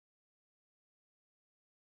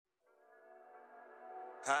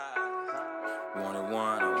One and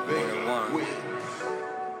one, I'm one and one.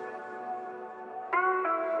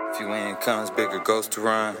 Few incomes, bigger ghost to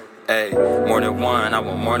run. Ayy, more than one, I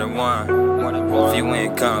want more than one. Few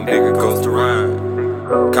income, bigger ghost to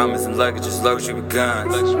run. Comments and luggage, just luxury with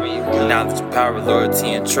guns. Knowledge, power, loyalty,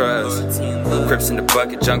 and trust. Crips in the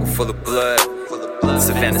bucket, jungle full of blood.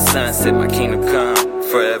 Savannah sunset, my kingdom come.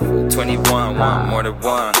 Forever, 21, want more than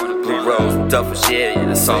one. Blue rose, duffers, yeah,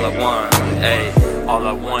 that's all I want. Ayy. All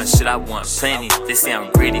I want, shit, I want plenty. They say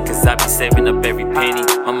I'm greedy, cause I be saving up every penny.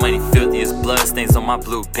 My money filthy as blood stains on my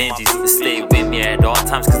blue Benjis. They stay with me at all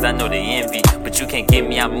times, cause I know they envy. But you can't get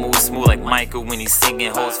me, I move smooth like Michael when he's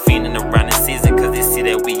singing. Hoes fiending around the season, cause they see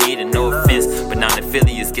that we eatin', no offense. But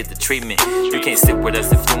non-affiliates get the treatment. You can't sit with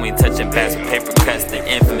us if you ain't touching bags with paper cuts. The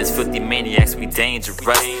infamous filthy maniacs, we dangerous.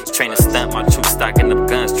 Train to stunt, my troops stocking up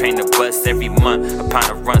guns. Train to bust every month. A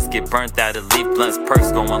pound of runs get burnt out of leaf blunts.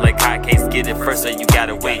 Perks going like hotcakes, get it first, so you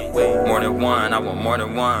gotta wait. More than one, I want more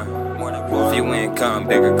than one. Few income,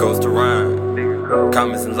 bigger ghost to run.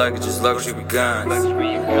 Comments and luggage, just luxury with guns.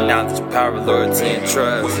 Knowledge, power, loyalty, and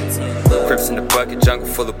trust. Crips in the bucket, jungle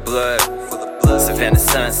full of blood. Savannah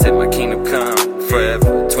sunset, my kingdom come.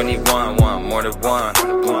 Forever, 21, want more than one.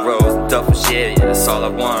 Blue rose, duffers, yeah, that's all I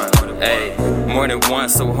want. Ayy, more than one,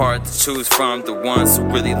 so hard to choose from. The ones who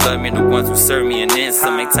really love me, the ones who serve me, and then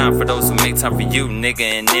some. Make time for those who make time for you, nigga,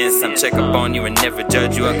 and then some. Check up on you and never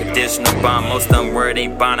judge you, unconditional bond. Most of them word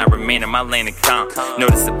ain't bond, I remain in my lane and count.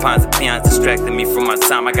 Notice the pawns and peons distracting me from my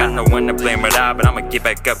time. I got no one to blame at all, but I'ma get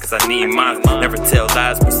back up cause I need mine. Never tell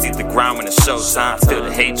lies, proceed the ground when it's showtime. Feel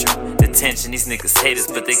the hatred, the tension, these niggas hate us,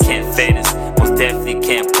 but they can't fade us. Most definitely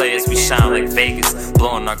can't play us, we shine like Vegas.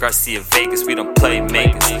 Blowing our Garcia Vegas, we don't play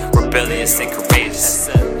makers. Rebellious and courageous.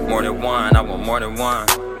 More than one, I want more than one.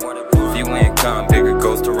 Few income, bigger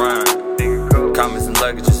ghost to run. Comments and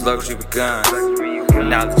luggage, just luxury with guns.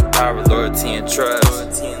 Knowledge, power, loyalty, and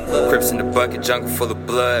trust. Crips in the bucket, jungle full of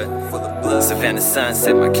blood. Savannah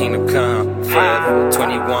sunset, my kingdom come. Forever,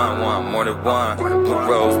 21, want more than one. Blue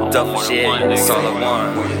rose, duffers, yeah, that's all I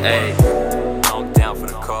want. Ayy.